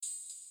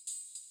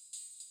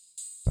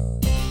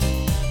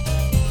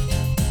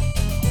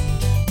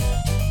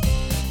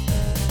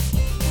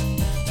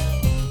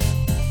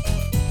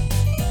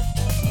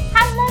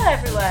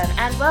everyone,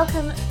 and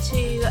welcome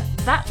to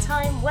That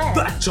Time When.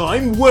 That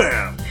Time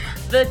When!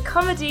 The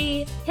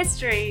comedy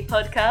history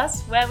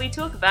podcast where we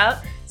talk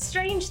about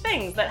strange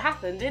things that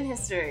happened in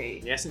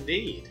history. Yes,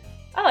 indeed.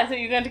 Oh, I thought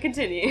you were going to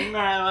continue. No,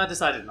 I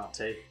decided not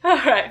to.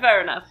 Alright,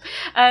 fair enough.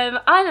 I'm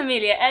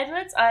Amelia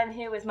Edwards. I'm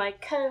here with my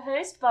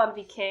co-host,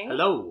 Barnaby King.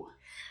 Hello.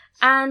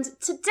 And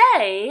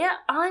today,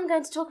 I'm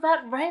going to talk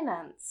about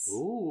romance.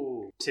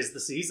 Ooh, 'tis the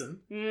season.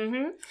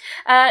 Today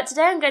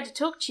I'm going to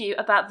talk to you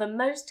about the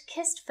most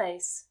kissed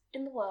face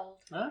in the world.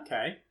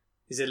 Okay.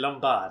 Is it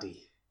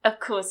Lombardi? Of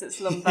course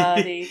it's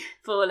Lombardi.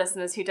 For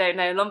listeners who don't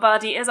know,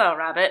 Lombardi is our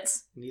rabbit.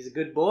 And he's a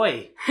good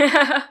boy.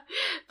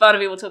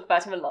 Barnaby will talk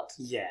about him a lot.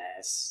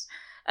 Yes.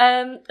 So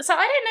I don't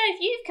know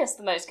if you've kissed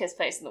the most kissed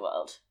face in the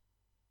world.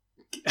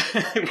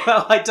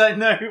 Well, I don't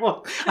know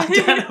what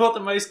the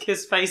most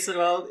kissed face in the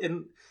world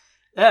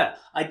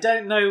I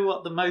don't know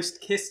what the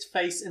most kissed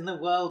face in the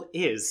world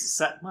is.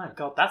 So, my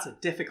God, that's a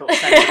difficult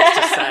sentence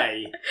to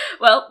say.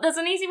 Well, there's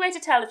an easy way to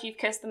tell if you've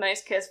kissed the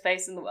most kissed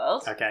face in the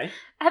world. Okay.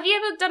 Have you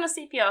ever done a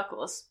CPR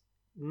course?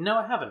 No,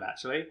 I haven't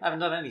actually. I haven't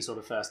done any sort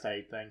of first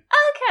aid thing.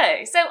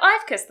 Okay, so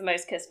I've kissed the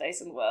most kissed face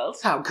in the world.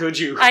 How could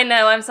you? I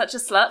know, I'm such a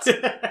slut.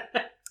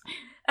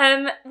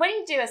 When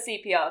you do a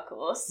CPR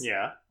course,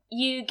 Yeah.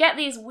 you get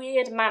these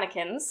weird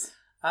mannequins.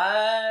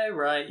 Oh,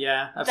 right,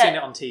 yeah. I've seen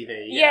it on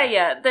TV.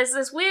 Yeah. There's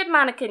this weird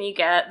mannequin you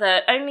get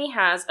that only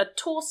has a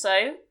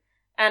torso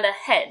and a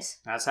head.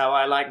 That's how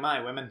I like my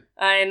women.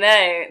 I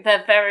know,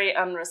 they're very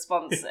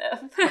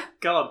unresponsive.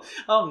 God.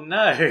 Oh,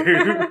 no.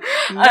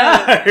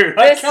 No.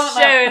 This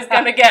show is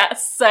going to get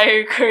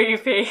so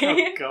creepy.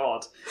 Oh,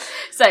 God.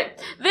 So,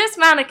 this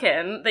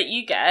mannequin that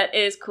you get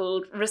is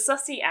called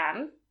Resusci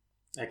Anne,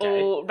 Okay.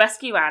 or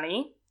Rescue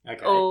Annie,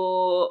 Okay.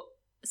 or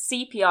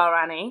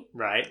CPR Annie,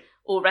 Right.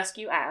 or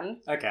Rescue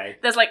Anne. Okay.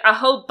 There's like a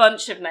whole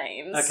bunch of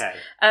names. Okay.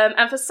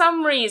 And for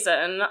some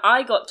reason,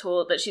 I got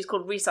taught that she's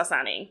called Resus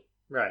Annie.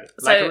 Right.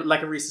 So-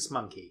 Like a rhesus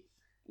monkey.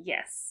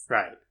 Yes.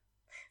 Right.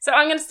 So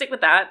I'm going to stick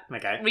with that.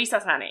 Okay.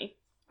 Resus Annie.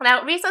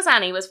 Now, Resus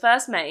Annie was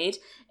first made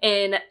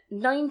in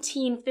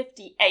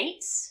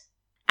 1958,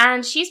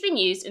 and she's been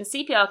used in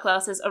CPR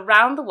classes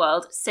around the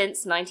world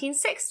since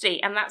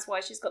 1960, and that's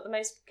why she's got the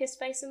most kissed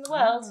face in the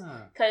world,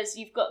 because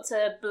you've got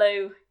to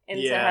blow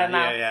into her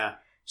mouth. Yeah.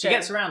 She So-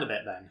 gets around a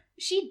bit then.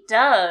 She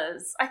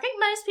does. I think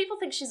most people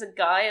think she's a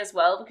guy as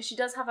well, because she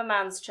does have a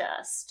man's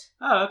chest.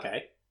 Oh,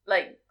 okay.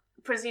 Like,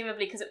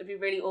 presumably because it would be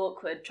really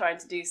awkward trying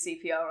to do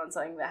CPR on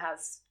something that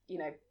has,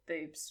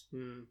 boobs.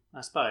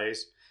 I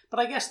suppose. But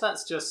I guess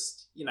that's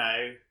just,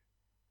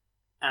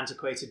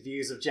 antiquated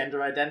views of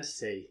gender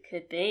identity.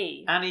 Could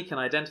be. Annie can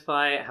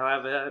identify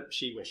however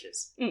she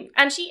wishes.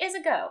 And she is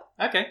a girl.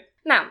 Okay.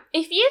 Now,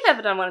 if you've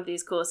ever done one of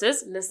these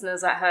courses,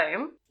 listeners at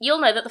home,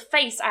 you'll know that the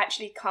face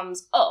actually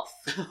comes off.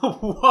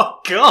 Oh,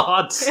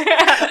 God!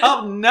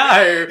 Oh,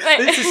 no!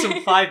 This is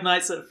some Five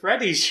Nights at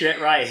Freddy's shit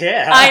right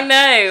here. I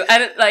know.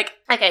 And,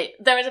 okay,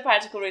 there is a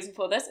practical reason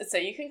for this. It's so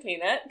you can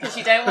clean it, because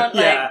you don't want,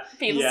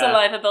 people's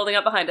saliva building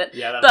up behind it.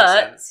 Yeah, that makes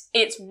sense.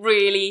 It's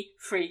really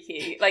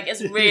freaky.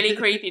 It's really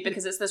creepy,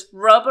 because it's this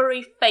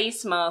rubbery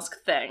face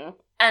mask thing.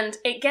 And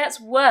it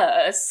gets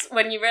worse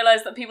when you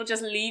realise that people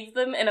just leave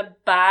them in a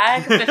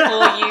bag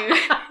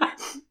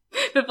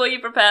before you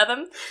prepare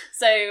them.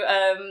 So,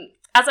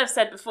 as I've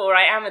said before,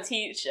 I am a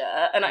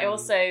teacher, and I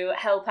also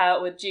help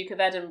out with Duke of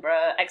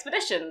Edinburgh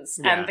expeditions,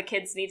 and the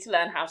kids need to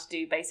learn how to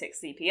do basic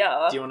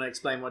CPR. Do you want to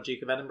explain what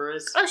Duke of Edinburgh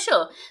is? Oh,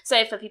 sure.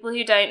 So, for people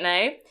who don't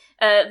know,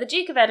 the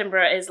Duke of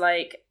Edinburgh is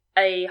like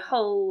a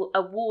whole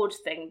award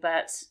thing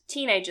that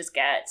teenagers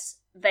get.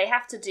 They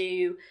have to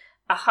do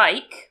a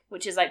hike,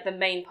 which is like the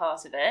main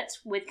part of it,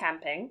 with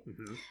camping.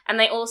 Mm-hmm. And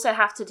they also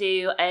have to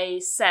do a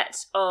set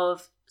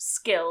of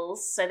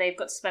skills. So they've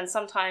got to spend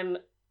some time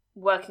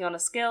working on a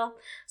skill,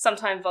 some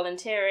time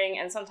volunteering,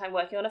 and some time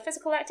working on a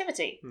physical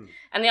activity.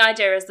 And the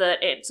idea is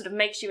that it sort of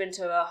makes you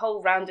into a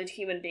whole rounded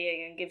human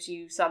being and gives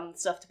you some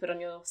stuff to put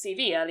on your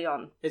CV early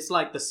on. It's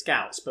like the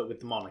Scouts, but with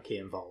the monarchy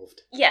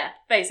involved. Yeah,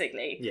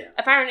 basically. Yeah.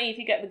 Apparently, if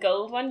you get the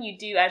gold one, you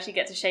do actually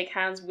get to shake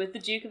hands with the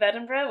Duke of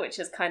Edinburgh, which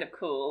is kind of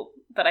cool,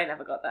 but I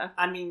never got there.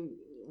 I mean,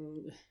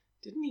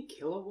 didn't he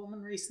kill a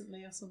woman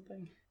recently or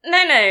something?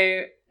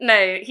 No,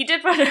 he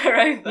did run her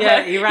over.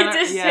 Yeah, he ran did her-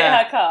 hit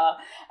yeah. her car.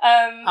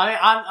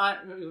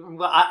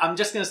 I'm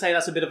just going to say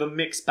that's a bit of a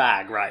mixed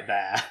bag right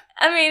there.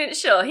 I mean,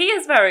 sure, he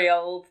is very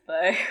old,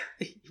 though.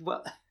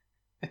 Well,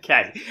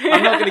 okay,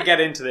 I'm not going to get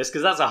into this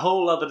because that's a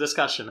whole other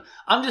discussion.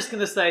 I'm just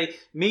going to say,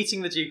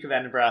 meeting the Duke of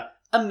Edinburgh,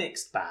 a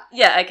mixed bag.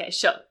 Yeah, okay,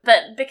 sure.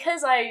 But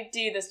because I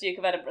do this Duke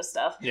of Edinburgh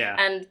stuff, Yeah.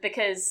 and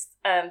because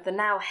the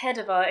now head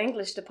of our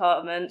English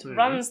department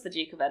runs the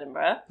Duke of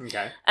Edinburgh,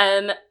 Okay.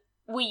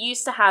 we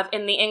used to have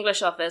in the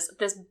English office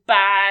this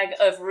bag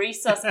of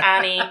Resus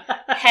Annie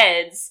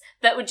heads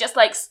that would just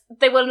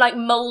they were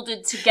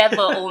moulded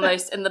together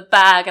almost in the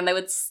bag, and they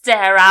would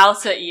stare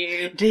out at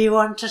you. Do you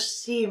want to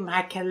see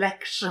my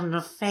collection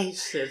of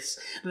faces?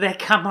 They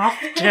come off,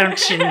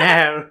 don't you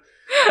know?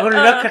 Oh,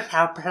 look at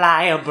how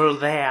pliable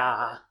they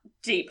are.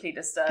 Deeply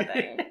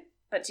disturbing.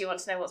 But do you want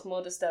to know what's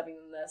more disturbing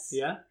than this?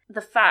 Yeah?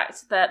 The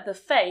fact that the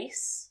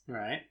face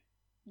Right.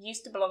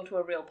 used to belong to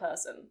a real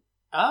person.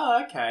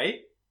 Oh,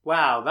 okay.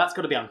 Wow, that's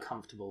got to be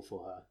uncomfortable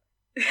for her.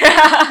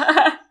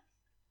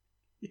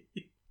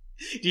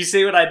 Do you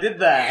see what I did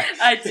there?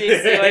 I do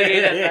see what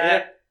you did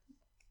there.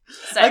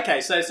 So,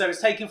 Okay, so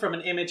it's taken from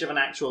an image of an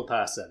actual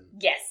person.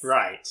 yes.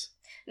 Right.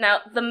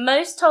 Now, the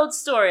most told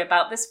story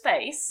about this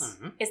face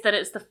is that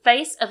it's the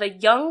face of a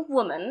young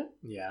woman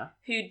Yeah.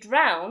 who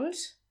drowned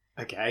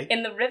Okay.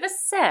 in the River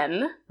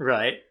Seine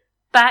Right.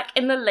 back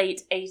in the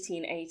late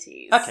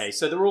 1880s. Okay,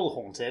 so they're all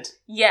haunted.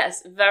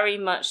 Yes, very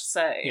much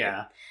so.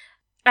 Yeah.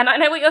 And I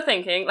know what you're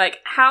thinking, like,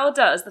 how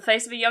does the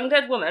face of a young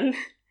dead woman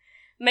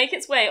make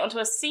its way onto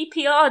a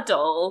CPR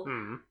doll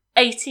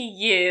 80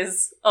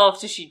 years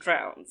after she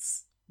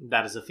drowns?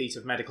 That is a feat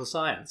of medical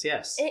science,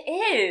 yes. It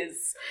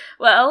is.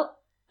 Well,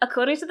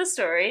 according to the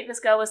story, this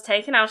girl was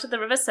taken out of the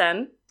River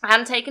Seine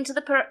and taken to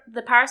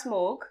the Paris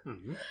morgue,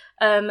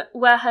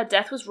 where her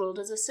death was ruled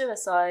as a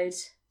suicide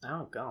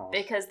Oh, God.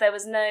 because there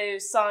was no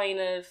sign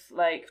of,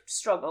 like,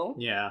 struggle.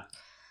 Yeah.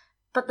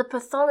 But the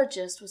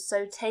pathologist was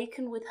so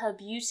taken with her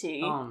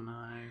beauty Oh,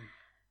 no.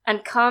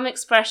 and calm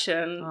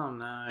expression Oh,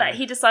 no. that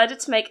he decided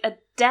to make a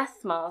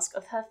death mask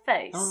of her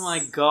face. Oh, my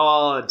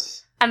God.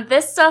 And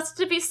this started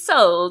to be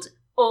sold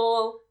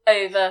all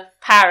over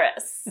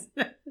Paris.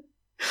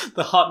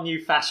 The hot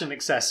new fashion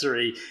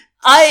accessory.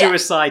 I-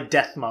 Suicide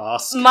death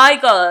mask. My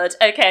God,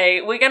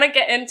 okay, we're gonna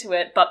get into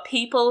it, but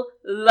people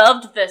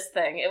loved this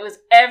thing. It was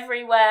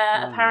everywhere.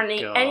 Oh my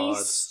Apparently, any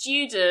God.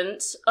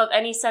 student of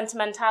any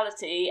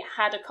sentimentality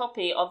had a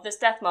copy of this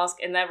death mask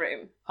in their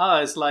room. Oh,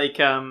 it's like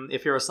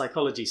if you're a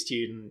psychology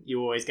student,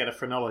 you always get a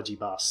phrenology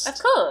bust.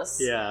 Of course.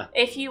 Yeah.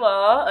 If you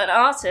are an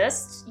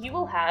artist, you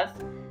will have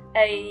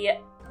a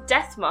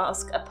death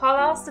mask, a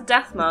plaster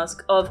death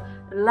mask of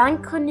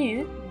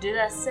L'Inconnue de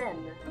la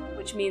Seine,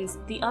 which means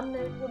the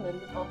unknown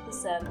woman of the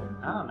Seine.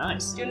 Oh,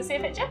 nice. Do you want to see a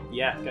picture?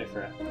 Yeah, go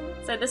for it.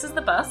 So this is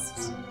the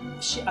bust.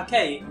 She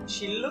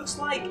looks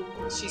like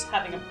she's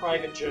having a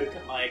private joke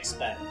at my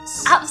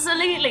expense.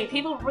 Absolutely,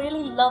 people really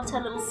loved her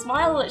little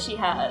smile that she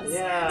has.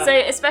 Yeah. So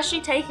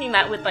especially taking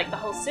that with like the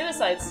whole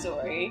suicide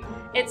story,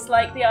 it's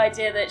like the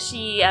idea that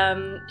she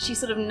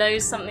sort of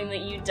knows something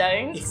that you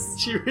don't.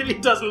 She really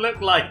does look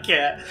like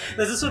it.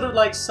 There's a sort of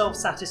like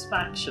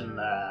self-satisfaction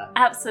there.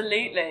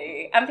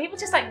 Absolutely, and people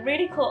just like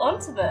really caught on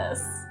to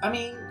this. I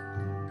mean,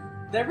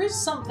 there is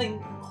something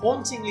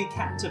hauntingly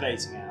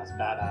captivating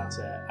about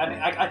it. I mean,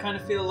 I kind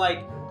of feel like,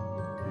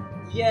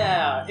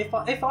 yeah,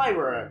 if I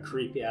were a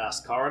creepy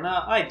ass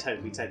coroner, I'd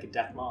totally take a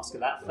death mask of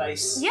that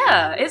face.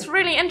 Yeah, it's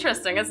really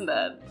interesting, isn't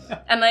it?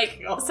 And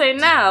like, God. so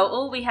now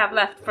all we have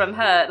left from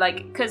her,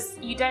 like, because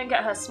you don't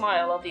get her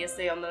smile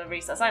obviously on the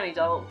Recess Only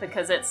doll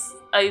because it's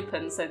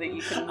open so that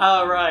you can.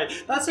 Oh, right.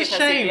 That's a Give her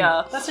shame.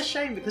 CPR. That's a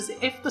shame because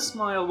if the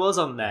smile was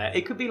on there,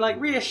 it could be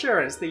like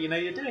reassurance that,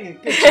 you're doing a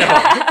good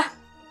job.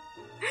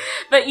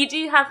 But you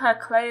do have her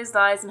closed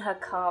eyes and her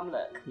calm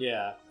look.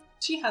 Yeah.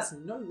 She has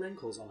no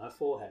wrinkles on her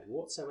forehead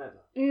whatsoever.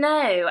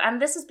 No,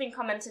 and this has been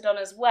commented on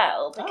as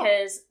well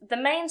because the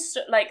main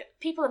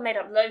people have made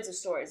up loads of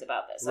stories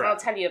about this, and Right. I'll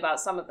tell you about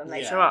some of them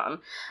later Yeah.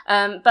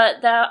 on.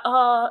 But there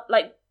are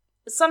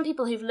some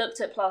people who've looked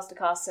at plaster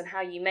casts and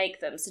how you make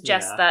them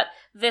suggest Yeah. that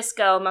this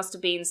girl must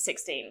have been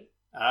 16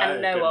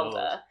 and no good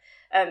older,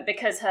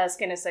 because her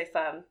skin is so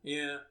firm,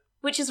 Yeah.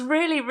 which is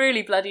really,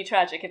 really bloody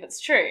tragic if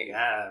it's true.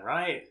 Yeah,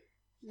 right.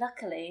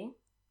 Luckily,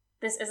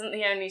 this isn't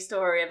the only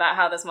story about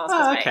how this mask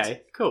was Oh, made.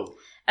 okay, cool.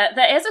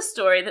 There is a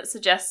story that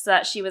suggests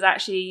that she was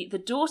actually the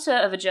daughter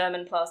of a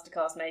German plaster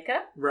cast maker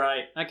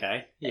Right,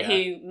 okay. Yeah.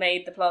 who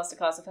made the plaster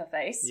cast of her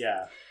face.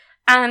 Yeah.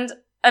 And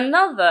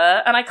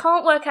another, and I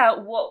can't work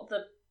out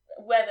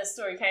where this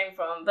story came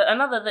from, but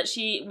another that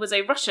she was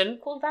a Russian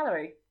called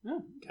Valerie.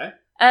 Oh, okay.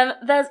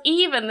 There's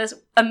even this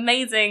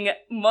amazing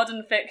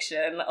modern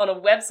fiction on a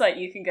website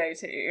you can go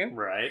to,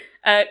 Right.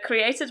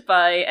 created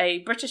by a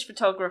British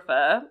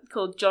photographer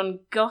called John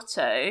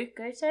Goto,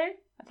 I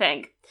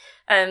think.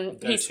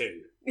 He's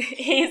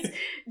Goto.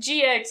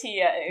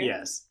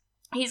 Yes.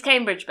 He's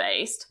Cambridge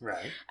based,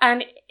 Right.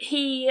 and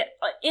he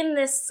in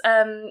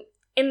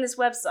this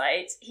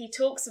website he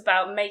talks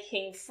about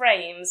making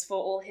frames for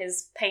all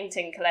his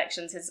painting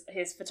collections,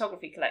 his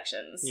photography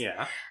collections.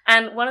 Yeah.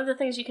 And one of the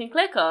things you can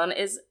click on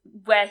is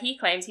where he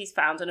claims he's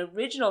found an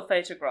original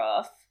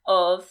photograph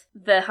of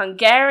the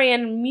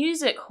Hungarian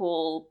music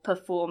hall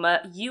performer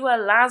Ewa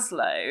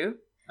Laszlo,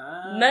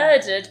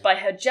 murdered by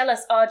her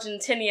jealous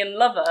Argentinian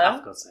lover, Oh,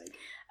 for God's sake.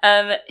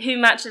 who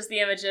matches the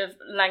image of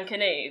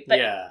L'Inconnue. But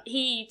Yeah.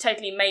 he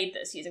totally made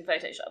this using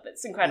Photoshop.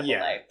 It's incredible,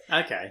 Yeah. though.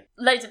 Okay.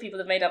 Loads of people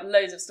have made up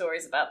loads of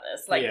stories about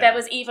this. Like, Yeah. there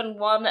was even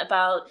one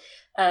about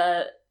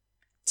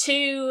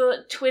two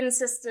twin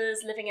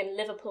sisters living in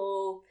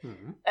Liverpool,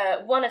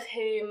 one of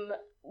whom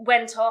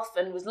went off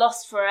and was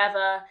lost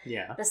forever.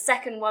 Yeah. The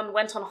second one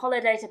went on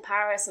holiday to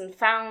Paris and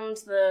found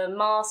the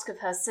mask of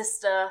her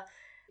sister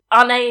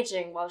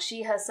unaging while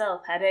she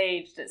herself had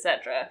aged,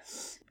 etc.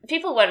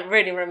 People went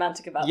really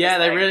romantic about Yeah,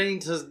 this they thing. really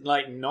need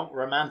to, not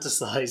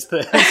romanticize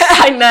this.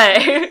 I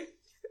know.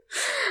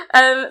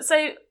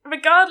 So,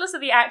 regardless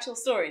of the actual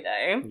story,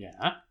 though,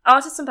 Yeah.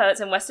 artists and poets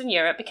in Western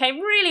Europe became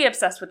really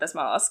obsessed with this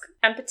mask,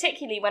 and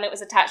particularly when it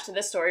was attached to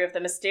the story of the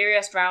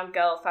mysterious drowned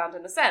girl found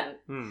in the Seine.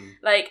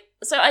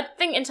 So I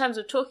think in terms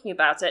of talking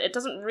about it, it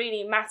doesn't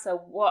really matter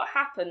what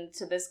happened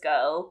to this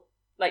girl,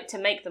 to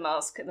make the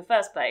mask in the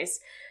first place.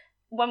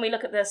 When we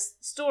look at this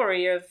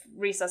story of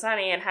Risa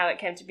Sani and how it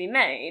came to be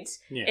made,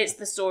 it's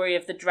the story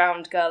of the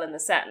drowned girl in the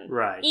Seine.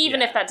 Right.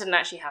 Even if that didn't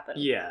actually happen.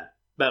 Yeah.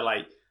 But,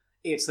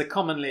 it's the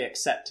commonly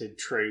accepted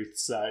truth,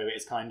 so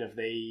it's kind of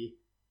the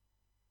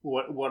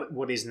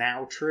what is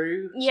now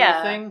true sort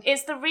of thing.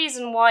 It's the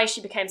reason why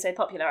she became so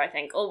popular, I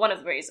think, or one of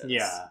the reasons.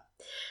 Yeah.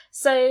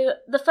 So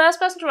the first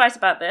person to write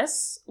about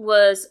this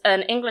was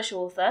an English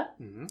author,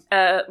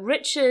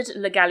 Richard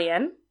Le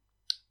Gallienne.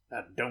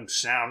 That don't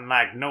sound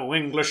like no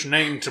English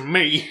name to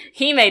me.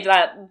 He made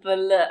the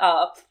L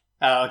up.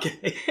 Oh,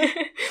 okay.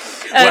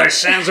 Well, it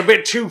sounds a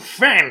bit too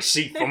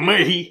fancy for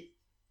me.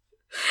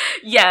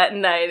 Yeah,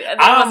 no.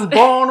 I'm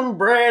born and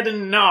bred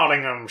in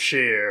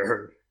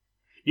Nottinghamshire.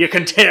 You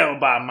can tell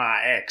by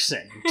my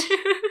accent.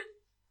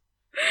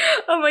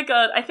 Oh my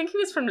god, I think he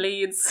was from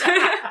Leeds.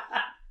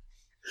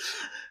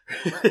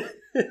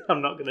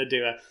 I'm not going to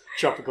do a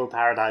Tropical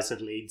Paradise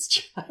of Leeds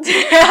joke.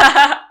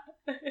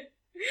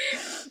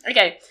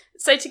 Okay,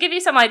 so to give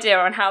you some idea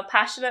on how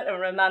passionate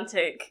and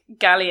romantic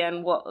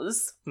Gallienne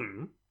was,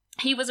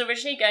 he was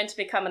originally going to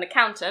become an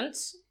accountant.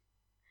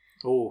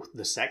 Oh,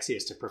 the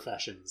sexiest of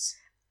professions.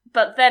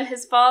 But then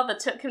his father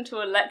took him to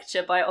a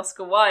lecture by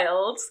Oscar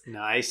Wilde.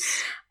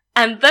 Nice.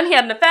 And then he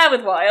had an affair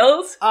with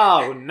Wilde.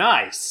 Oh,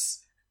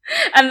 nice.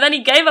 And then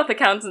he gave up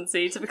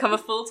accountancy to become a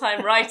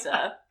full-time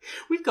writer.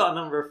 We've got a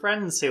number of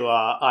friends who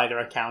are either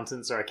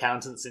accountants or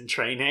accountants in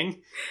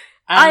training.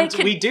 And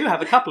we do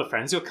have a couple of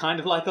friends who are kind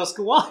of like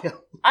Oscar Wilde.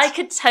 I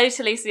could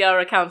totally see our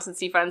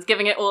accountancy friends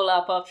giving it all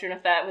up after an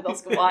affair with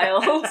Oscar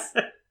Wilde.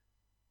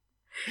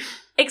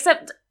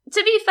 Except,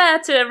 to be fair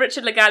to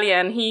Richard Le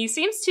Gallienne, he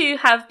seems to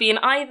have been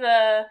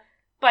either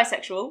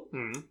bisexual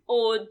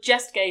or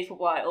just gay for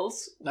Wilde.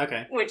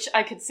 Okay. Which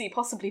I could see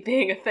possibly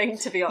being a thing,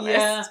 to be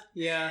honest.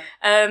 Yeah.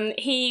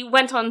 He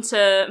went on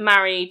to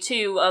marry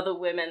two other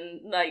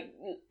women,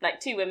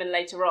 like two women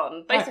later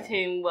on, both of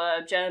whom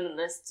were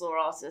journalists or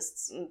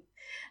artists,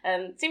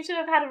 and seems to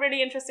have had a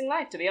really interesting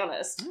life, to be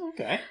honest.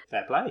 Okay,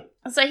 fair play.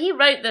 So he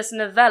wrote this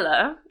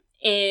novella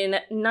in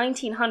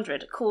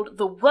 1900 called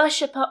The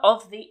Worshipper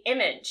of the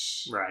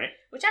Image. Right.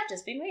 Which I've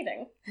just been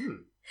reading.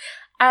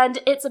 And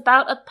it's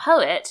about a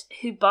poet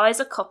who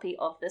buys a copy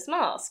of this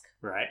mask.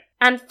 Right.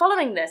 And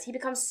following this, he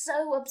becomes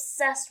so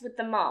obsessed with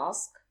the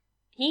mask,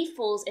 he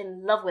falls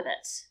in love with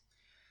it.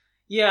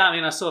 Yeah, I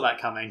mean, I saw that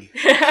coming.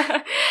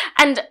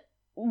 And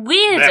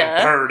weirder...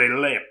 Them purty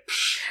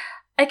lips.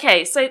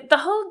 Okay, so the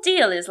whole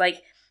deal is,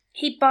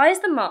 he buys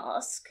the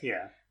mask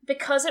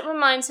because it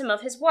reminds him of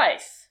his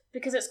wife,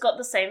 because it's got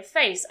the same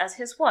face as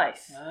his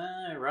wife.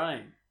 Ah,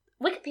 right.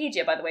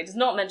 Wikipedia, by the way, does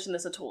not mention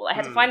this at all. I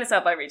had to find this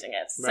out by reading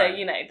it. So,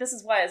 Right. this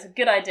is why it's a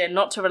good idea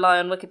not to rely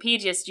on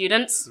Wikipedia,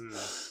 students.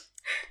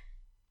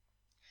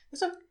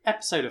 There's an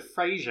episode of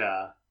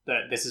Frasier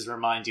that this is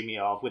reminding me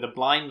of, with a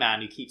blind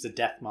man who keeps a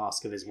death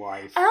mask of his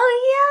wife.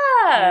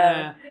 Oh,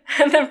 yeah!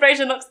 And then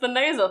Frasier knocks the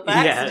nose off by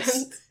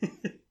accident.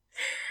 Yes.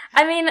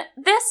 I mean,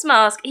 this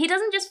mask, he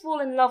doesn't just fall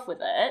in love with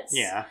it.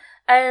 Yeah.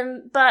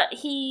 But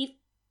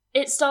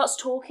it starts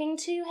talking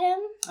to him.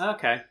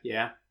 Okay,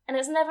 yeah. And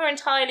it's never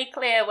entirely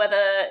clear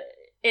whether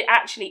it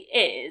actually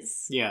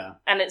is. Yeah.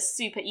 And it's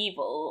super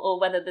evil, or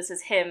whether this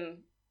is him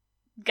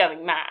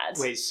going mad.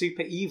 Wait,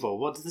 super evil?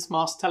 What does this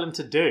mask tell him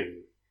to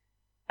do?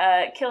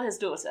 Kill his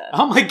daughter.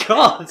 Oh my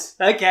god!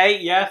 Okay,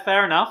 yeah,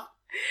 fair enough.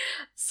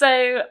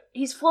 So,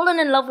 he's fallen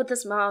in love with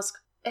this mask.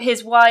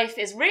 His wife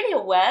is really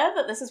aware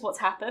that this is what's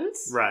happened.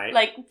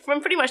 Right.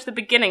 From pretty much the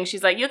beginning,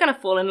 she's like, you're going to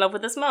fall in love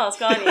with this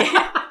mask, aren't you?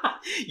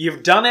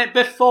 You've done it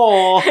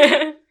before.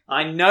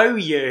 I know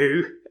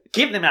you.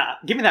 Give me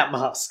that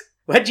mask.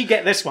 Where'd you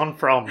get this one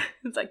from?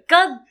 It's like,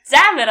 God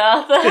damn it,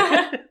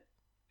 Arthur.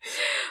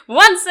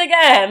 Once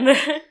again.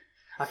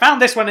 I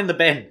found this one in the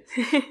bin.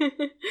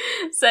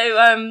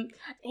 So,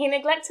 he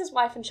neglects his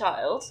wife and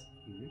child,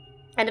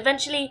 and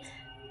eventually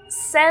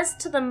says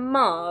to the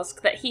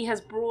mask that he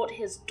has brought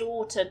his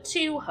daughter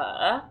to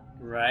her.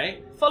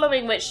 Right.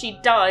 Following which she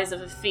dies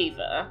of a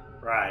fever.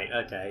 Right,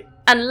 okay.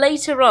 And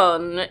later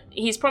on,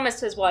 he's promised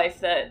his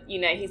wife that,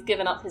 he's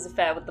given up his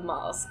affair with the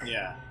mask.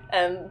 Yeah.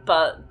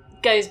 But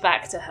goes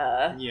back to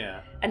her.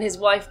 Yeah. And his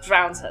wife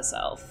drowns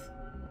herself.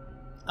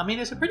 I mean,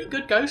 it's a pretty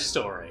good ghost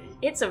story.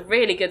 It's a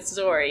really good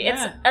story.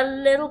 Yeah. It's a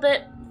little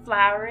bit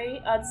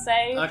flowery, I'd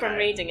say, from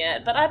reading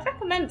it, but I'd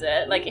recommend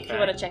it, if you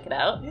want to check it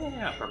out.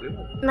 Yeah, I probably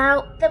will.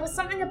 Now, there was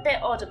something a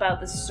bit odd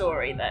about this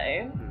story,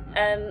 though,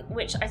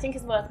 which I think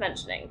is worth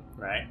mentioning.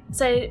 Right.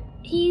 So,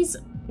 he's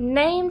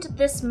named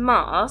this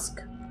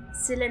mask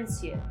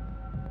Silencieux.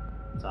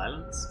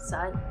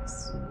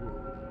 Silence.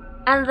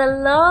 And the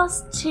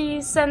last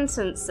two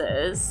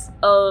sentences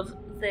of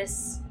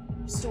this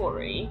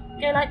story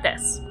go like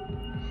this.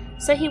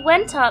 So he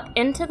went up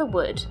into the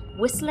wood,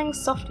 whistling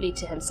softly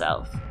to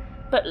himself.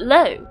 But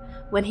lo,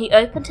 When he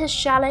opened his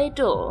chalet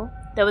door,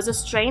 there was a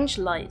strange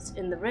light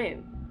in the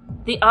room.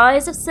 The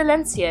eyes of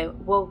Silencio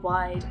were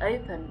wide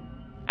open,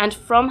 and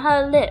from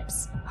her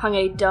lips hung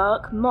a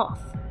dark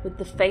moth with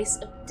the face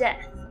of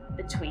death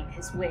between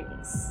his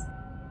wings.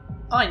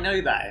 I know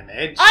that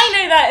image. I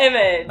know that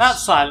image!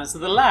 That's Silence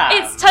of the Lambs.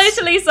 It's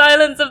totally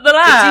Silence of the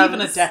Lambs! It's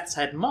even a death's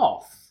head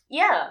moth.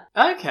 Yeah.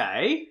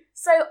 Okay.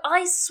 So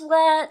I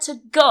swear to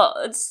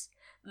God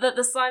that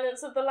the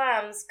Silence of the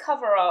Lambs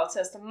cover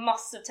artist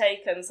must have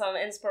taken some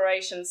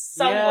inspiration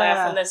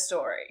somewhere from this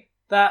story.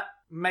 That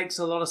makes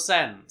a lot of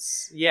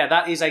sense. Yeah,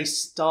 that is a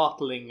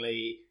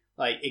startlingly,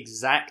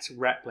 exact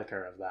replica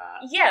of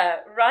that. Yeah,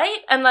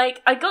 right? And,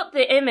 I got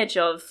the image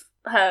of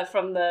her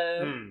from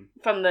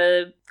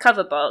the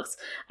cover box,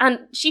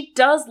 and she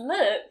does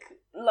look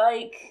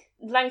like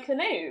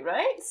Lancanu,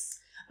 right?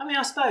 I mean,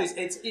 I suppose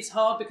it's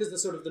hard because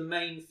the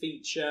main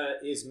feature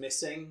is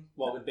missing.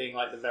 What with being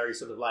the very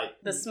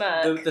the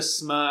smirk, the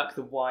smirk,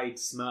 the wide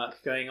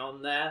smirk going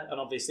on there, and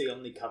obviously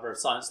on the cover of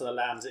Silence of the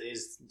Lambs, it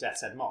is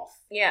Death's Head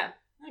Moth. Yeah.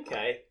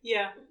 Okay.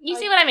 Yeah. You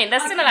see what I mean?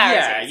 There's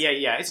similarities.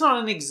 Yeah. It's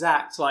not an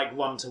exact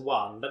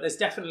 1-to-1, but there's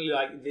definitely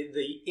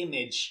the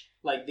image,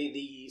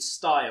 the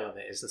style of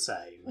it is the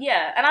same.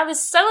 Yeah, and I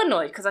was so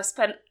annoyed because I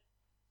spent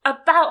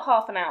about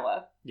half an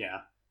hour.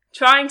 Yeah.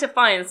 Trying to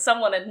find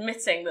someone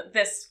admitting that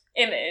this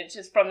image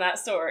is from that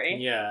story.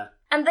 Yeah.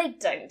 And they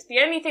don't. The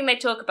only thing they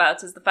talk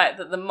about is the fact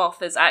that the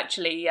moth is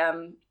actually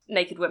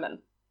naked women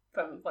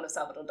from one of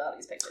Salvador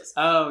Dali's pictures.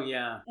 Oh,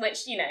 yeah.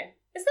 Which,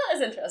 is not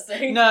as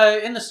interesting. No,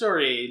 in the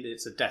story,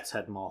 it's a death's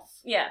head moth.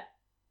 Yeah.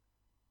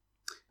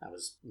 That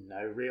was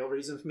no real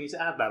reason for me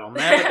to add that on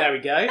there, but there we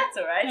go. That's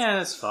all right. Yeah,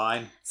 that's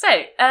fine.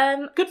 So,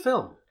 good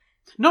film.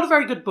 Not a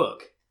very good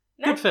book.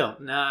 No? Good film.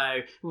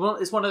 No. Well,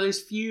 it's one of those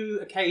few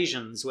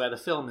occasions where the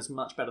film is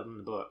much better than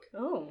the book.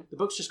 Ooh. The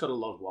book's just got a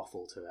lot of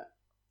waffle to it.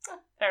 Oh,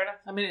 fair enough.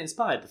 I mean, it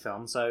inspired the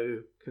film, so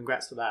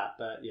congrats for that,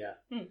 but yeah.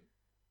 Hmm.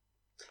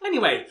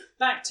 Anyway,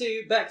 back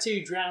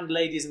to Drowned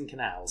Ladies in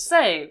Canals.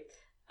 So,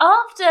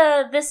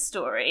 after this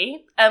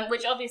story,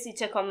 which obviously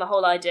took on the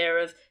whole idea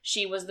of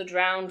she was the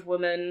drowned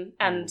woman,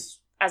 and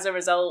as a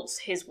result,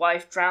 his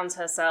wife drowns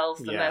herself,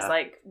 and there's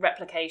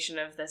replication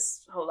of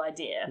this whole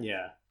idea.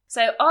 Yeah.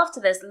 So after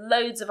this,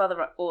 loads of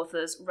other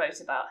authors wrote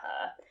about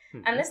her.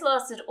 Mm-hmm. And this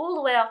lasted all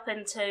the way up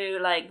into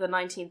the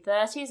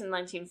 1930s and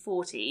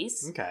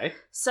 1940s. Okay.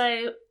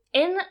 So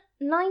in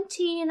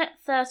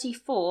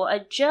 1934, a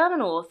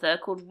German author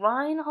called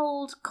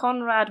Reinhold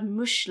Konrad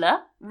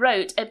Muschler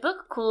wrote a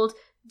book called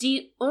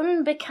Die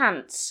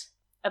Unbekannt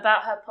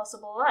about her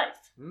possible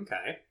life.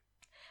 Okay.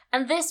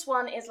 And this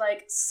one is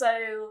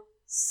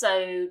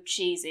so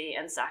cheesy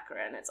and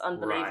saccharine. It's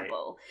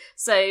unbelievable. Right.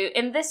 So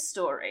in this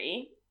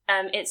story,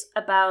 it's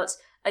about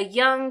a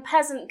young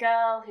peasant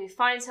girl who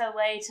finds her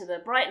way to the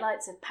bright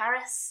lights of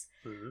Paris,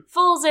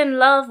 falls in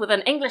love with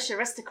an English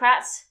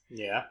aristocrat.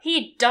 Yeah.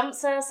 He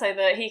dumps her so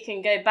that he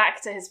can go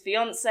back to his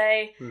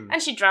fiancée, and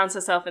she drowns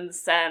herself in the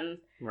Seine.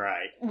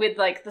 Right. With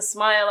the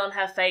smile on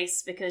her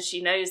face because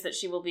she knows that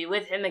she will be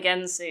with him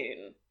again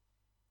soon.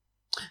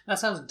 That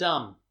sounds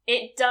dumb.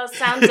 It does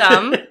sound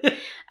dumb.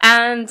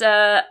 And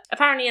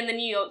apparently in the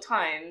New York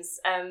Times,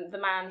 the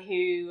man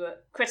who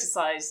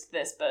criticised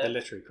this book... The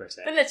literary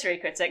critic. The literary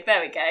critic,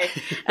 there we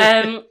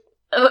go.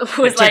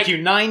 Was it took you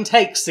 9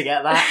 takes to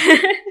get that.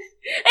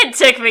 It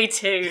took me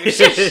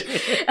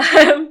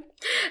 2.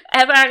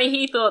 Apparently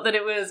he thought that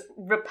it was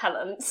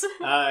repellent.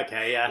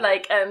 Okay, yeah.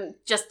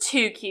 Just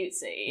too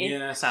cutesy.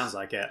 Yeah, sounds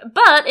like it.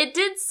 But it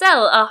did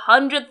sell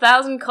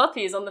 100,000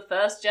 copies on the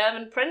first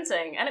German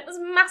printing, and it was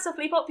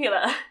massively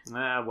popular.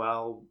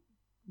 Well,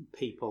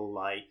 people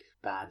like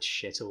bad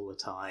shit all the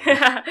time.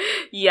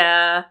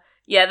 Yeah,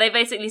 they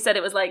basically said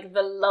it was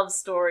the love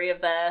story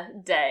of their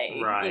day,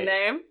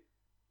 right.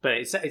 But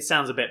it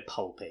sounds a bit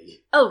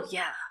pulpy. Oh,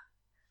 yeah.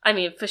 I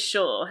mean, for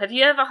sure. Have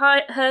you ever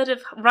heard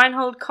of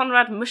Reinhold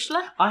Konrad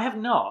Muschler? I have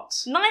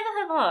not. Neither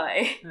have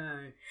I.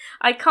 No.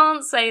 I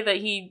can't say that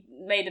he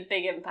made a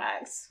big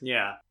impact.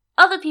 Yeah.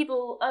 Other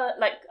people,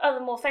 other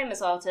more famous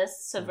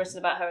artists, have written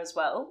about her as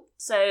well.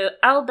 So,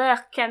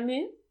 Albert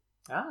Camus,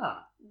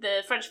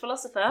 the French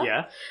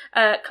philosopher,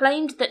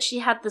 claimed that she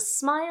had the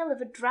smile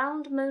of a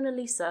drowned Mona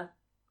Lisa.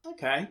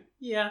 Okay,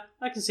 yeah,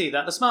 I can see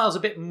that. The smile's a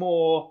bit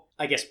more,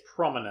 I guess,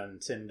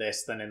 prominent in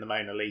this than in the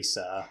Mona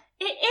Lisa.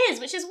 It is,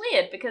 which is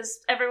weird, because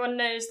everyone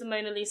knows the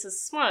Mona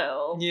Lisa's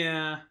smile.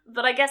 Yeah.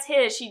 But I guess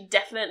here she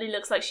definitely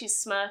looks like she's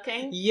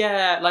smirking.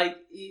 Yeah,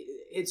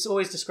 it's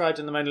always described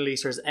in the Mona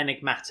Lisa as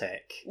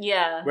enigmatic.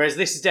 Yeah. Whereas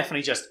this is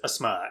definitely just a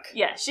smirk.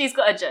 Yeah, she's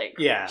got a joke.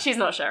 Yeah. She's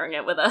not sharing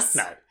it with us.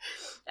 No.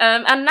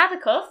 And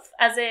Nabokov,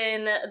 as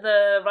in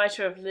the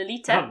writer of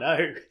Lolita. Oh,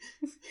 no.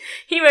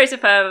 He wrote a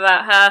poem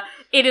about her.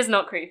 It is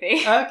not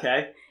creepy.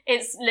 Okay.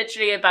 It's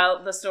literally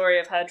about the story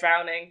of her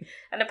drowning,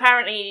 and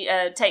apparently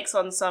takes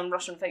on some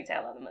Russian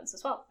folktale elements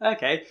as well.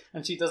 Okay,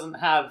 and she doesn't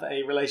have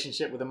a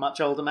relationship with a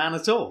much older man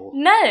at all.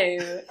 No,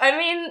 I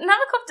mean,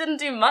 Nabokov didn't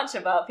do much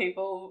about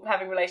people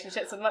having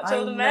relationships with much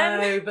older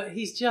men. I know, but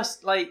he's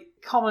just, like,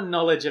 common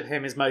knowledge of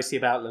him is mostly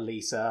about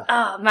Lolita.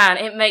 Oh man,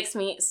 it makes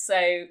me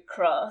so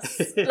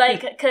cross.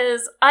 Like,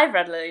 because I've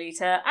read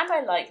Lolita, and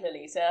I like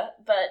Lolita,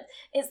 but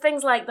it's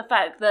things like the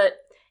fact that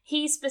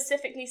he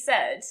specifically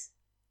said...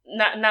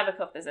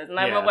 Nabokov this is, and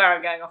I'm aware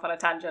I'm going off on a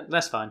tangent.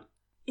 That's fine.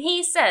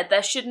 He said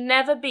there should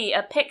never be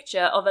a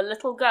picture of a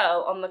little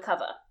girl on the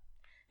cover,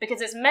 because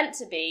it's meant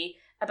to be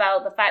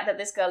about the fact that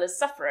this girl is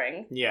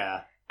suffering.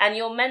 Yeah. And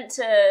you're meant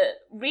to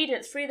read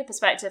it through the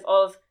perspective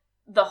of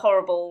the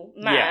horrible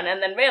man,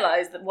 and then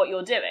realise that what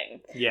you're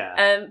doing.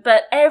 Yeah.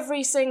 But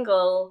every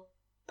single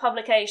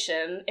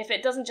publication, if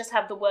it doesn't just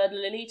have the word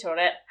Lolita on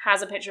it,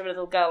 has a picture of a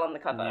little girl on the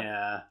cover.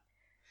 Yeah.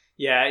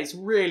 Yeah, it's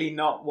really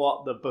not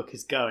what the book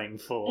is going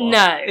for.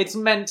 No. It's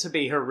meant to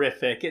be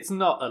horrific. It's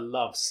not a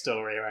love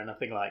story or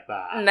anything like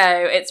that.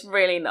 No, it's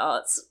really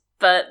not.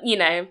 But, you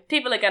know,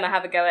 people are going to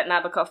have a go at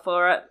Nabokov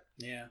for it.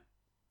 Yeah.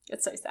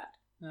 It's so sad.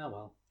 Oh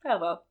well. Oh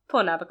well.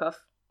 Poor Nabokov.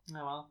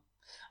 Oh well.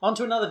 On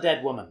to another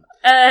dead woman.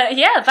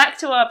 Yeah, back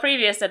to our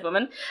previous dead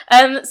woman.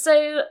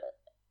 So...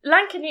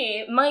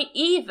 Lankanu might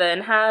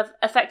even have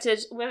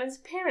affected women's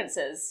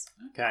appearances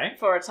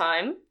for a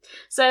time.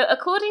 So,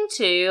 according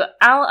to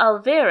Al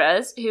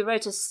Alvarez, who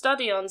wrote a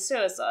study on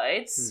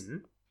suicides,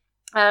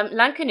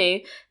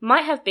 Lankanu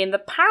might have been the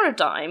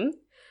paradigm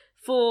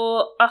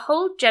for a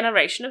whole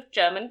generation of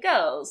German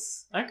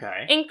girls.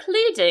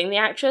 Including the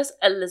actress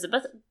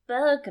Elizabeth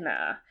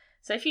Bergner.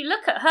 So if you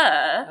look at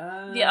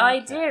her, the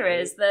idea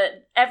is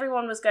that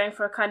everyone was going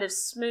for a kind of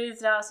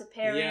smoothed out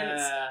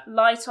appearance,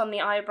 light on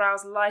the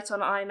eyebrows, light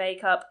on eye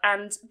makeup,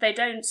 and they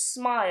don't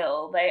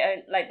smile.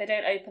 They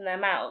don't open their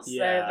mouths.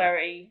 Yeah. They're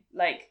very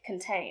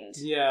contained.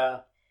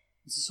 Yeah,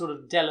 it's a sort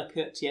of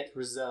delicate yet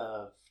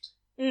reserved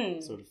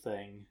sort of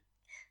thing.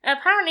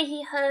 Apparently,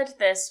 he heard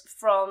this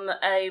from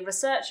a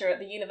researcher at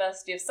the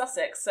University of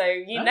Sussex. So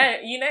you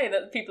know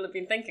that people have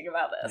been thinking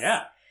about this.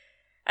 Yeah.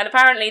 And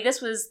apparently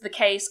this was the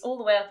case all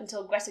the way up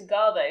until Greta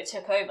Garbo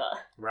took over.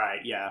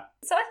 Right, yeah.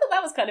 So I thought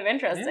that was kind of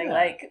interesting. Yeah.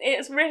 Like,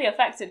 it's really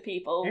affected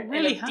people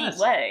in a deep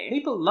way.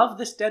 People love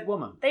this dead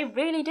woman. They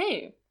really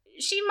do.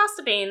 She must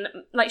have been,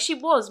 she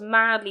was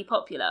madly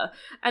popular.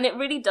 And it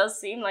really does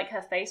seem like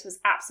her face was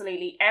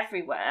absolutely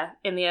everywhere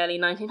in the early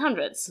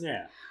 1900s.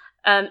 Yeah.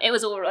 It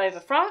was all over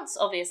France,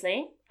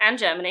 obviously, and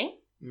Germany.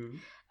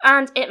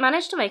 And it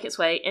managed to make its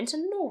way into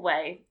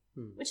Norway,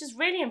 which is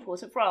really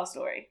important for our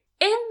story.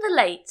 In the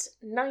late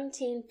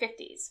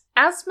 1950s,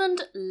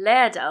 Asmund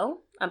Lærdal,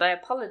 and I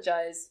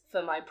apologise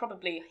for my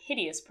probably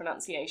hideous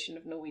pronunciation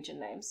of Norwegian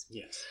names.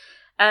 Yes.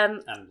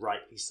 And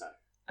rightly so.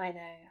 I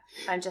know.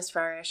 I'm just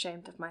very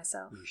ashamed of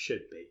myself. You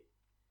should be.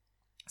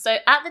 So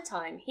at the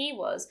time, he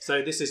was...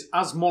 So this is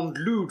Asmund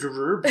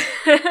Lærdal.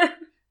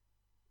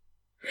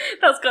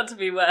 That's got to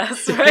be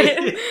worse,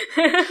 right?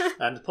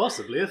 And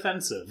possibly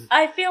offensive.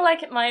 I feel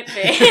like it might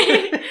be.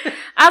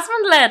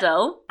 Asmund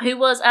Lærdal, who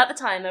was at the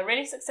time a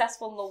really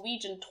successful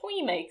Norwegian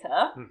toy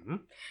maker,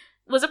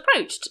 was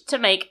approached to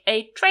make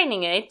a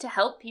training aid to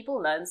help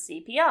people learn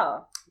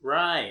CPR.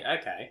 Right,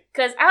 okay.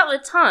 Because at the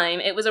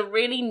time, it was a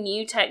really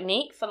new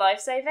technique for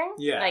life-saving.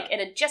 Yeah. Like, it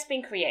had just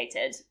been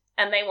created,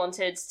 and they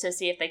wanted to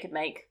see if they could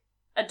make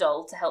a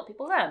doll to help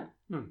people learn.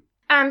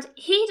 And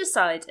he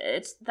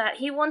decided that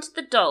he wanted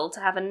the doll to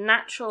have a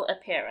natural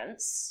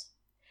appearance.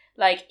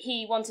 Like,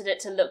 he wanted it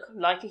to look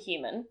like a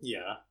human.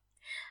 Yeah.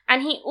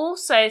 And he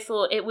also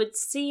thought it would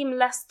seem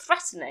less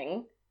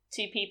threatening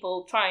to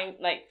people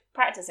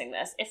practicing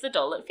this if the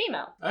doll looked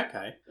female.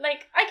 Okay.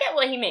 Like, I get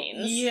what he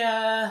means.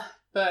 Yeah,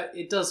 but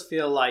it does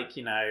feel like,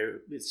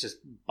 it's just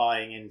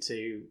buying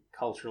into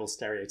cultural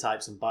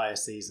stereotypes and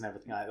biases and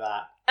everything like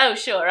that. Oh,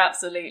 sure,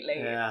 absolutely.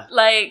 Yeah.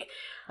 Like...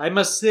 I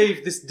must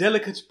save this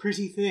delicate,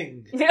 pretty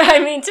thing. I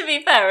mean, to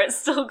be fair, it's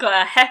still got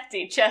a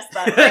hefty chest,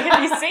 that thing.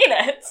 Have you seen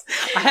it?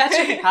 I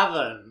actually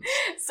haven't.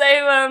 So,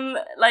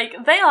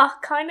 they are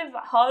kind of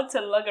hard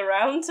to lug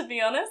around, to be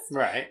honest.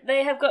 Right.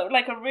 They have got,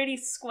 a really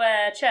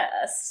square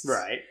chest.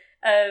 Right.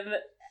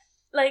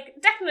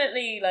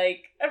 Definitely,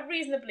 a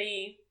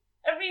reasonably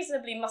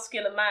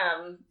muscular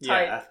man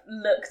type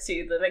look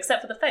to them,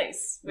 except for the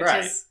face, which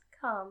is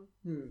calm.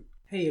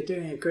 Hey, you're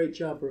doing a great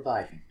job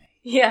reviving me.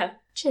 Yeah.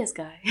 Cheers,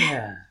 guy.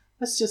 Yeah.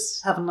 Let's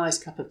just have a nice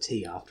cup of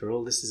tea after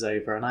all this is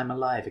over and I'm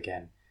alive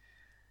again.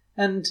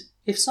 And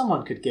if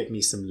someone could give me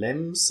some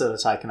limbs so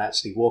that I can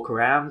actually walk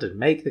around and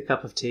make the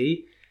cup of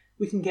tea,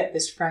 we can get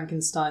this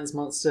Frankenstein's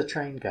monster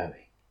train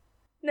going.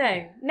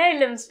 No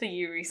limbs for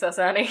you,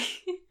 Risasani.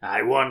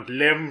 I want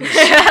limbs.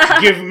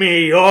 Give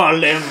me your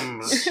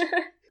limbs.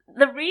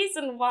 The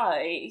reason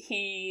why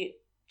he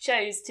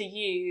chose to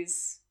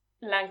use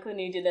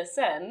L'inconnu de la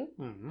Seine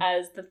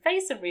as the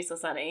face of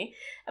Risasani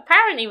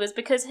apparently was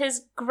because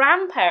his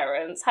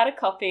grandparents had a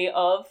copy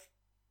of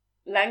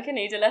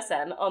L'inconnu de la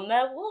Seine on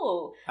their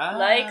wall,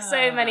 like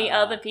so many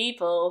other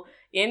people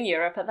in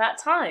Europe at that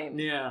time.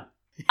 Yeah.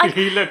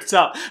 He looked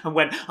up and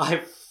went,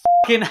 I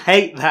fucking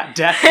hate that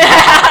death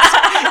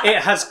mask.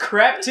 It has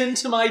crept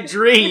into my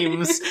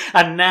dreams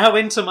and now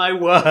into my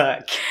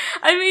work.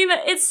 I mean,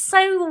 it's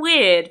so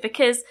weird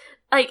because,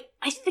 like,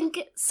 I think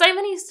so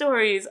many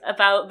stories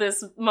about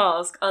this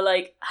mask are,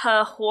 like,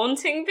 her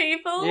haunting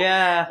people.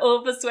 Yeah.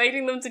 Or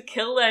persuading them to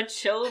kill their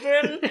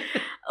children.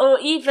 Or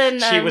even...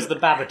 She was the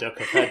Babadook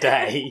of her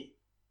day.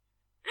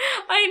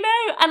 I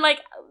know. And, like,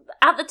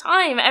 at the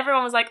time,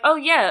 everyone was like, oh,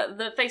 yeah,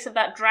 the face of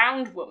that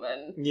drowned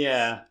woman.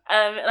 Yeah.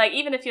 Like,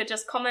 even if you're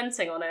just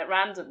commenting on it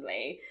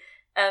randomly,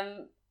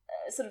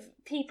 sort of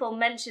people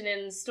mention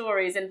in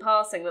stories in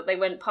passing that they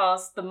went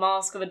past the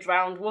mask of a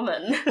drowned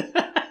woman.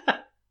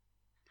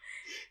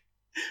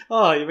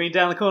 Oh, you mean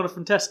down the corner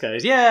from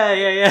Tesco's?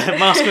 Yeah.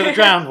 Mask of a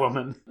drowned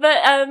woman.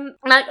 But,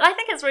 like, I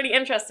think it's really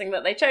interesting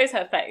that they chose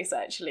her face,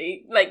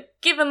 actually. Like,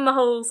 given the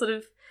whole sort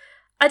of...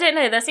 I don't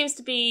know, there seems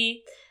to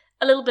be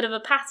a little bit of a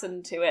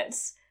pattern to it.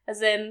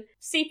 As in,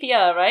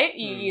 CPR, right?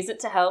 You use it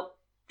to help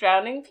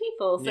drowning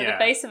people. So the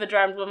face of a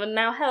drowned woman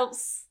now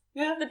helps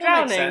the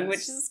drowning,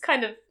 which is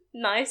kind of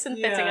nice and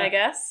fitting, I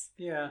guess.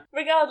 Yeah.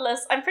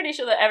 Regardless, I'm pretty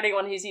sure that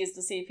everyone who's used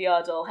the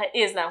CPR doll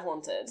is now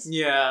haunted.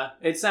 Yeah,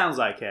 it sounds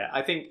like it.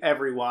 I think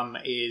everyone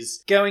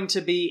is going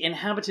to be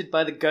inhabited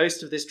by the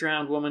ghost of this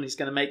drowned woman who's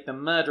going to make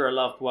them murder a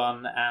loved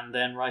one and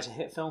then write a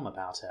hit film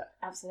about it.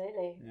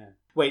 Absolutely. Yeah.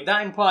 Wait,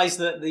 that implies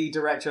that the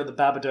director of the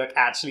Babadook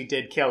actually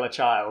did kill a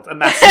child,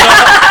 and that's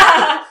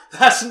not,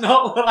 that's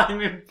not what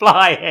I'm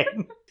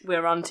implying.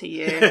 We're on to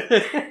you.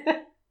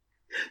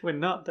 We're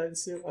not, don't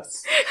sue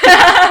us.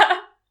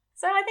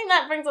 So I think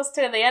that brings us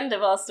to the end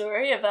of our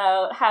story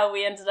about how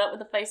we ended up with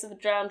the face of a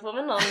drowned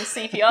woman on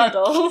CPR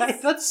dolls.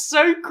 That's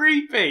so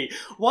creepy.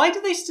 Why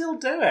do they still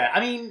do it?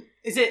 I mean,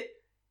 is it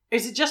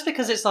just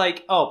because it's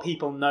like, oh,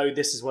 people know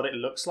this is what it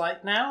looks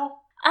like now?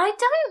 I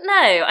don't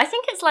know. I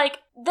think it's like,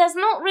 there's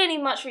not really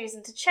much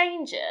reason to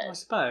change it. I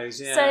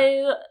suppose, yeah.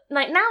 So,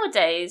 like,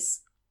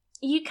 nowadays,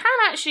 you can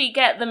actually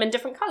get them in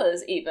different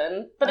colours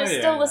even, but it's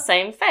still the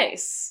same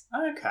face.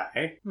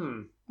 Okay.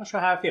 Not sure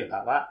how I feel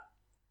about that.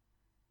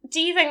 Do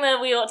you think that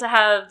we ought to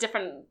have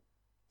different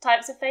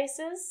types of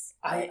faces?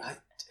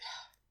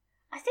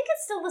 I think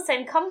it's still the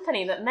same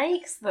company that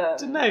makes them. I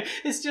don't know.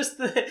 It's just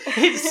that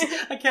it's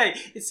okay.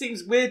 It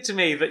seems weird to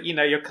me that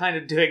you're kind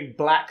of doing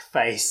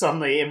blackface on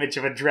the image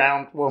of a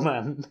drowned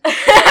woman.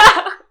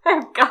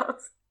 Oh God.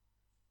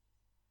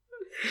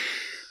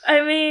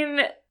 I mean,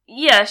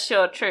 yeah,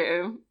 sure,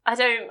 true. I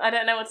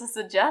don't know what to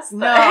suggest. Though.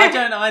 No, I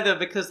don't either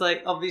because,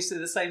 like, obviously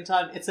at the same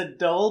time it's a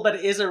doll, but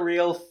it is a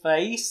real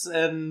face,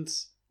 and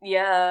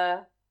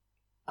yeah,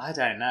 I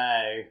don't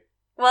know.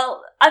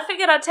 Well, I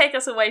figured I'd take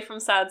us away from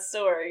sad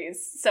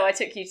stories, so I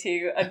took you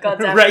to a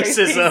goddamn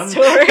racism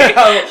story.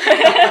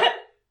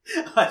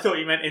 I thought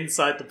you meant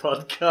inside the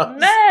podcast.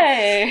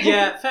 No.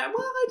 Yeah, fair.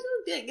 Well,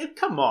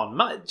 come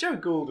on. Joe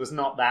Gould was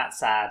not that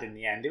sad in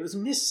the end. It was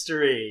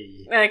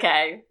mystery.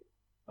 Okay.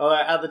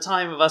 At the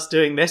time of us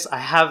doing this, I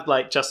have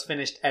just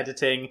finished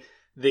editing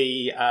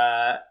the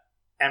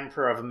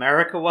Emperor of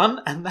America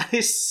one, and that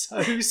is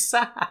so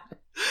sad.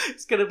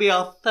 It's going to be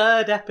our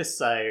 3rd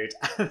episode,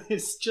 and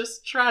it's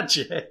just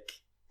tragic.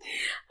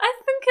 I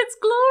think it's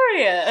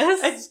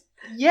glorious.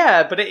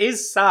 Yeah, but it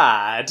is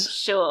sad.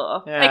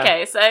 Sure. Yeah.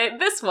 Okay, so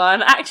this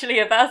one, actually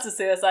about a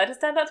suicide, has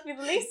turned out to be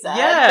the least sad.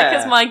 Yeah.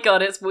 Because, my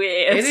God, it's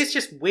weird. It is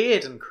just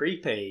weird and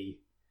creepy.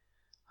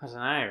 I don't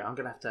know. I'm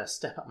going to have to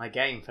step up my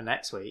game for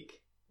next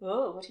week.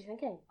 Oh, what are you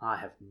thinking? I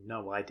have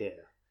no idea.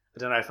 I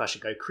don't know if I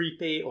should go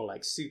creepy or,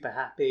 super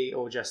happy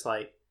or just,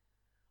 I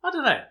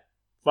don't know.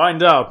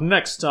 Find out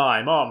next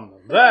time on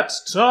That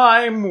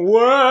Time When.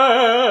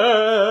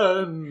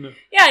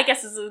 Yeah, I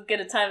guess it's as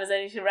good a time as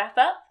any to wrap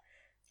up.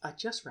 I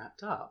just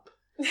wrapped up.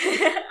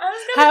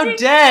 How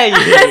dare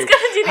you?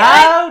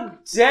 How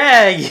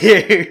dare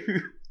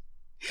you?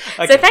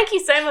 Okay. So thank you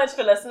so much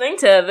for listening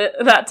to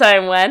That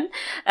Time When.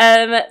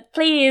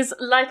 Please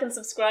like and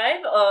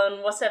subscribe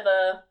on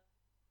whatever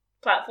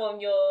platform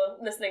you're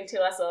listening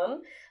to us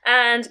on.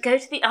 And go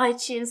to the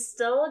iTunes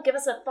store. Give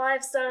us a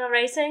 5-star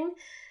rating.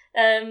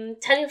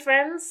 Tell your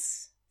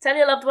friends, tell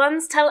your loved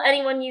ones, tell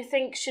anyone you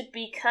think should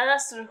be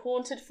cursed and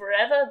haunted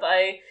forever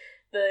by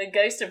the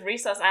ghost of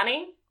Resus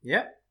Annie.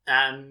 Yep,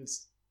 and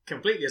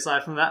completely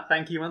aside from that,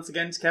 thank you once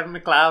again to Kevin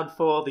MacLeod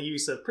for the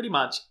use of pretty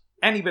much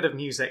any bit of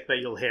music that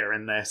you'll hear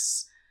in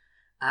this.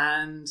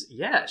 And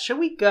yeah, shall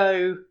we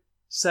go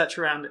search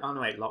around? Oh no,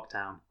 wait,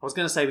 lockdown. I was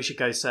going to say we should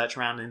go search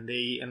around in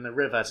the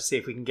river to see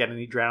if we can get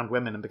any drowned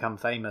women and become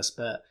famous,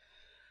 but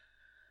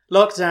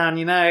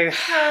lockdown,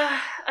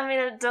 I mean,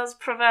 it does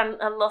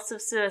prevent a lot of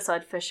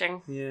suicide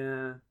fishing.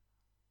 Yeah.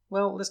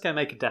 Well, let's go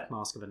make a death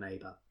mask of a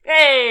neighbour.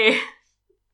 Hey!